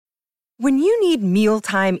When you need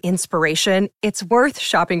mealtime inspiration, it's worth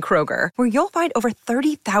shopping Kroger, where you'll find over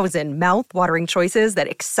 30,000 mouth-watering choices that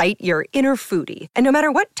excite your inner foodie. And no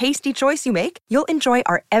matter what tasty choice you make, you'll enjoy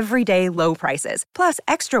our everyday low prices, plus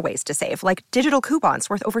extra ways to save, like digital coupons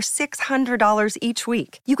worth over $600 each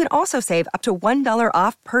week. You can also save up to $1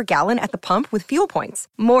 off per gallon at the pump with fuel points.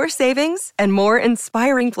 More savings and more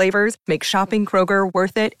inspiring flavors make shopping Kroger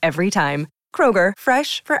worth it every time. Kroger,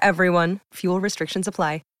 fresh for everyone. Fuel restrictions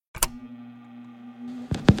apply.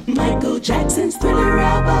 Michael Jackson's Thriller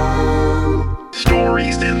album.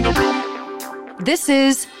 Stories in the Room. This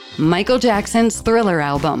is Michael Jackson's Thriller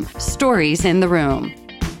album, Stories in the Room.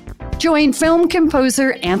 Join film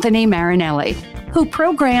composer Anthony Marinelli, who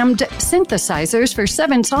programmed synthesizers for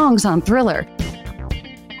 7 songs on Thriller,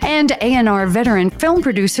 and A&R veteran film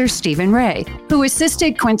producer Stephen Ray, who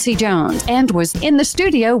assisted Quincy Jones and was in the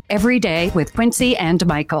studio every day with Quincy and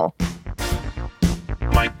Michael.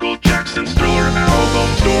 Michael Jackson's Thriller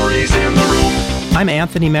album, Stories in the Room. I'm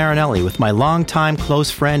Anthony Marinelli with my longtime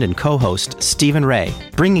close friend and co-host, Stephen Ray,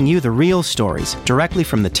 bringing you the real stories directly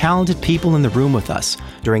from the talented people in the room with us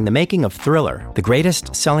during the making of Thriller, the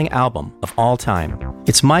greatest selling album of all time.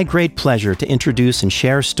 It's my great pleasure to introduce and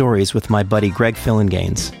share stories with my buddy Greg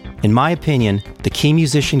Phillinganes. In my opinion, the key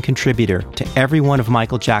musician contributor to every one of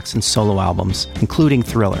Michael Jackson's solo albums, including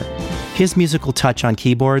Thriller. His musical touch on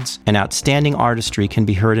keyboards and outstanding artistry can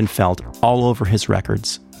be heard and felt all over his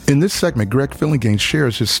records. In this segment, Greg Phillinganes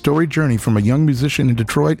shares his storied journey from a young musician in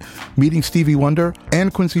Detroit, meeting Stevie Wonder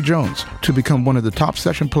and Quincy Jones to become one of the top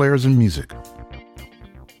session players in music.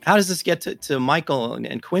 How does this get to Michael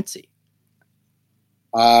and Quincy?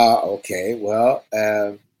 Okay, well,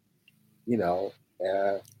 a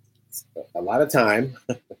lot of time.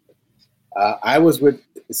 I was with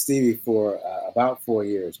Stevie for about 4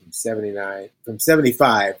 years, from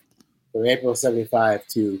April 75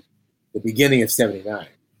 to the beginning of 79.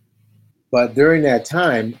 But during that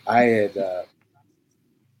time, I had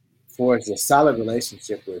forged a solid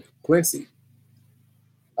relationship with Quincy.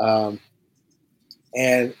 And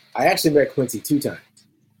I actually met Quincy 2 times.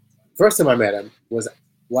 First time I met him was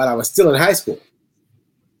while I was still in high school.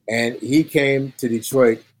 And he came to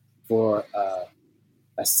Detroit for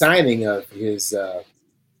a signing of his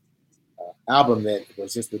album that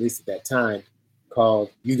was just released at that time called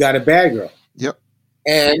You Got a Bad Girl. Yep.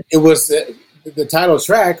 And it was the title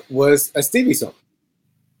track was a Stevie song.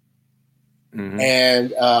 Mm-hmm.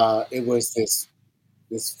 And it was this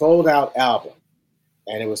fold out album,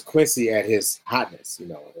 and it was Quincy at his hotness. You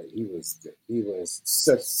know, he was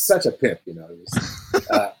such a pimp. You know, it was,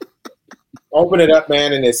 open it up,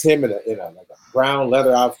 man, and it's him in a like a brown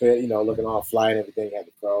leather outfit. You know, looking all fly and everything, had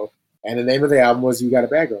the fro. And the name of the album was You Got a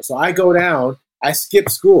Bad Girl. So I go down, I skip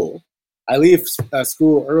school, I leave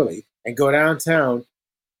school early, and go downtown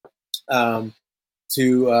to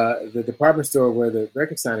the department store where the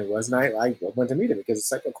record signing was, and I went to meet him because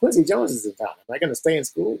it's like, well, Quincy Jones is in town. Am I going to stay in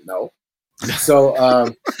school? No. So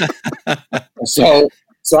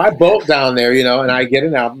so I bolt down there, you know, and I get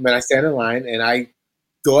an album, and I stand in line, and I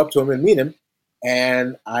go up to him and meet him,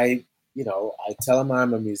 and I tell him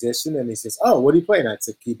I'm a musician, and he says, "Oh, what do you play?" And I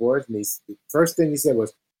said, "Keyboards." And the first thing he said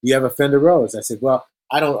was, "Do you have a Fender Rhodes?" I said, "Well,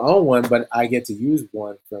 I don't own one, but I get to use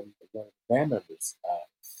one from one of the band members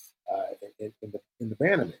in the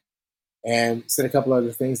band I'm in." And said a couple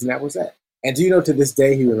other things, and that was that. And do you know, to this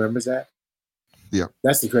day, he remembers that? Yeah.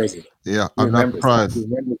 That's the crazy thing. Yeah, I'm not surprised. He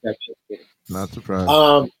remembers that shit. Not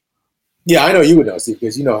surprised. Yeah, I know you would know, Steve,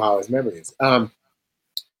 because you know how his memory is.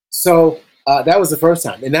 So that was the first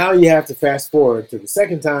time. And now you have to fast forward to the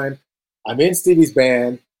second time. I'm in Stevie's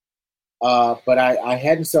band, but I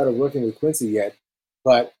hadn't started working with Quincy yet.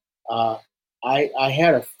 But I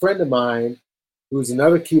had a friend of mine who's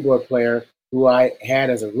another keyboard player who I had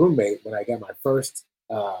as a roommate when I got my first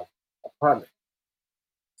apartment.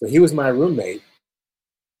 So he was my roommate.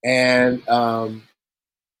 And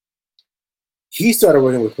he started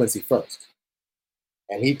working with Quincy first.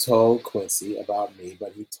 And he told Quincy about me,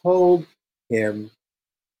 but he told him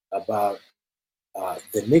about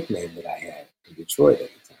the nickname that I had in Detroit at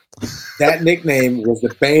the time. That nickname was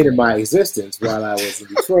the bane of my existence while I was in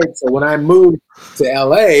Detroit. So when I moved to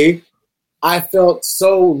LA, I felt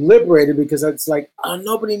so liberated because it's like, oh,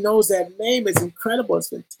 nobody knows that name. It's incredible. It's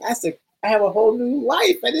fantastic. I have a whole new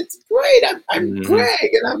life, and it's great. I'm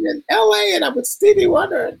Greg, and I'm in LA, and I'm with Stevie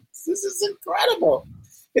Wonder. And this is incredible.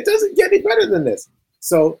 It doesn't get any better than this.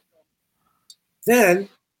 So then,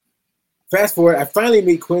 fast forward, I finally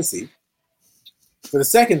meet Quincy for the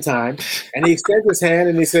second time, and he extends his hand,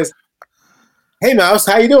 and he says, "Hey, Mouse,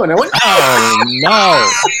 how you doing?" I went, "Oh, no."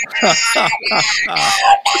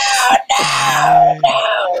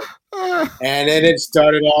 And then it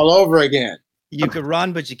started all over again. You could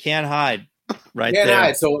run, but you can't hide. Right Can't there.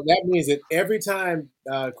 hide. So that means that every time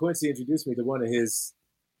Quincy introduced me to one of his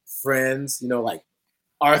friends, like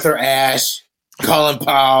Arthur Ashe, Colin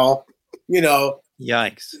Powell,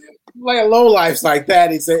 Yikes. like a lowlifes like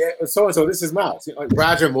that, he'd say, so-and-so, this is Mouse. Like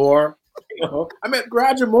Roger Moore. I met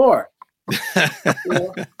Roger Moore.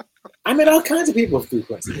 I met all kinds of people through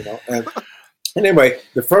Quincy, And anyway,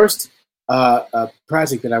 the first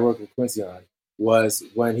project that I worked with Quincy on was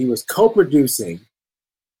when he was co-producing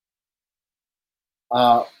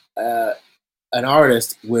an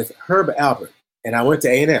artist with Herb Alpert. And I went to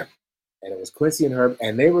A&M. And it was Quincy and Herb,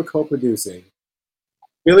 and they were co-producing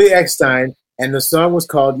Billy Eckstine, and the song was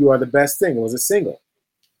called You Are the Best Thing. It was a single.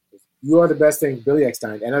 You Are the Best Thing, Billy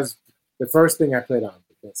Eckstine. And that was the first thing I played on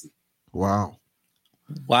for Quincy. Wow.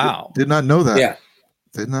 Did not know that. Yeah.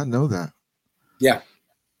 Did not know that. Yeah.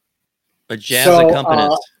 A jazz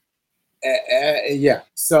accompanist. Yeah.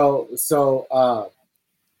 So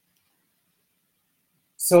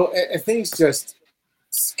things just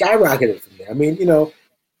skyrocketed from there. I mean,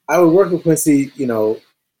 I would work with Quincy,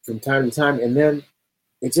 from time to time, and then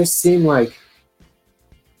it just seemed like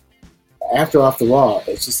after Off the Wall,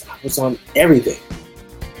 I was on everything.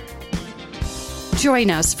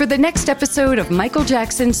 Join us for the next episode of Michael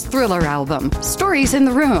Jackson's Thriller album, Stories in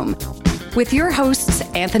the Room, with your hosts,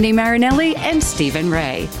 Anthony Marinelli and Stephen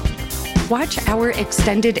Ray. Watch our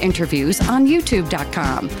extended interviews on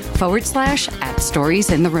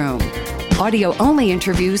youtube.com/@storiesintheroom. Audio-only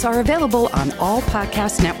interviews are available on all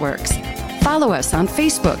podcast networks. Follow us on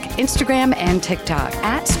Facebook, Instagram, and TikTok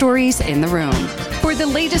 @StoriesInTheRoom. For the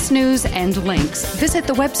latest news and links, visit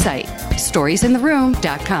the website,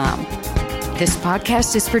 storiesintheroom.com. This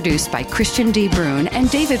podcast is produced by Christian D. Brune and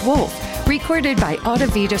David Wolf, recorded by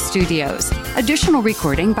Audavita Studios. Additional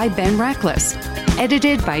recording by Ben Rackless.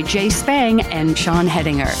 Edited by Jay Spang and Sean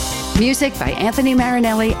Hedinger. Music by Anthony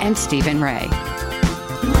Marinelli and Stephen Ray.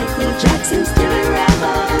 Michael Jackson's Thriller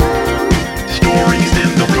album. Stories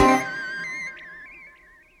in the room.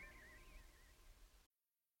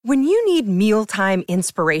 When you need mealtime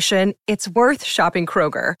inspiration, it's worth shopping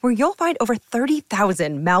Kroger, where you'll find over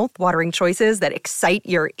 30,000 mouth-watering choices that excite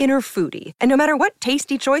your inner foodie. And no matter what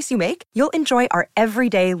tasty choice you make, you'll enjoy our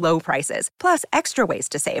everyday low prices, plus extra ways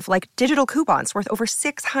to save, like digital coupons worth over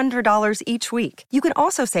 $600 each week. You can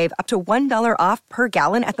also save up to $1 off per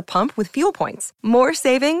gallon at the pump with fuel points. More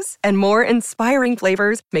savings and more inspiring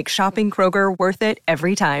flavors make shopping Kroger worth it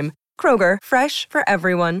every time. Kroger, fresh for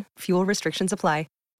everyone. Fuel restrictions apply.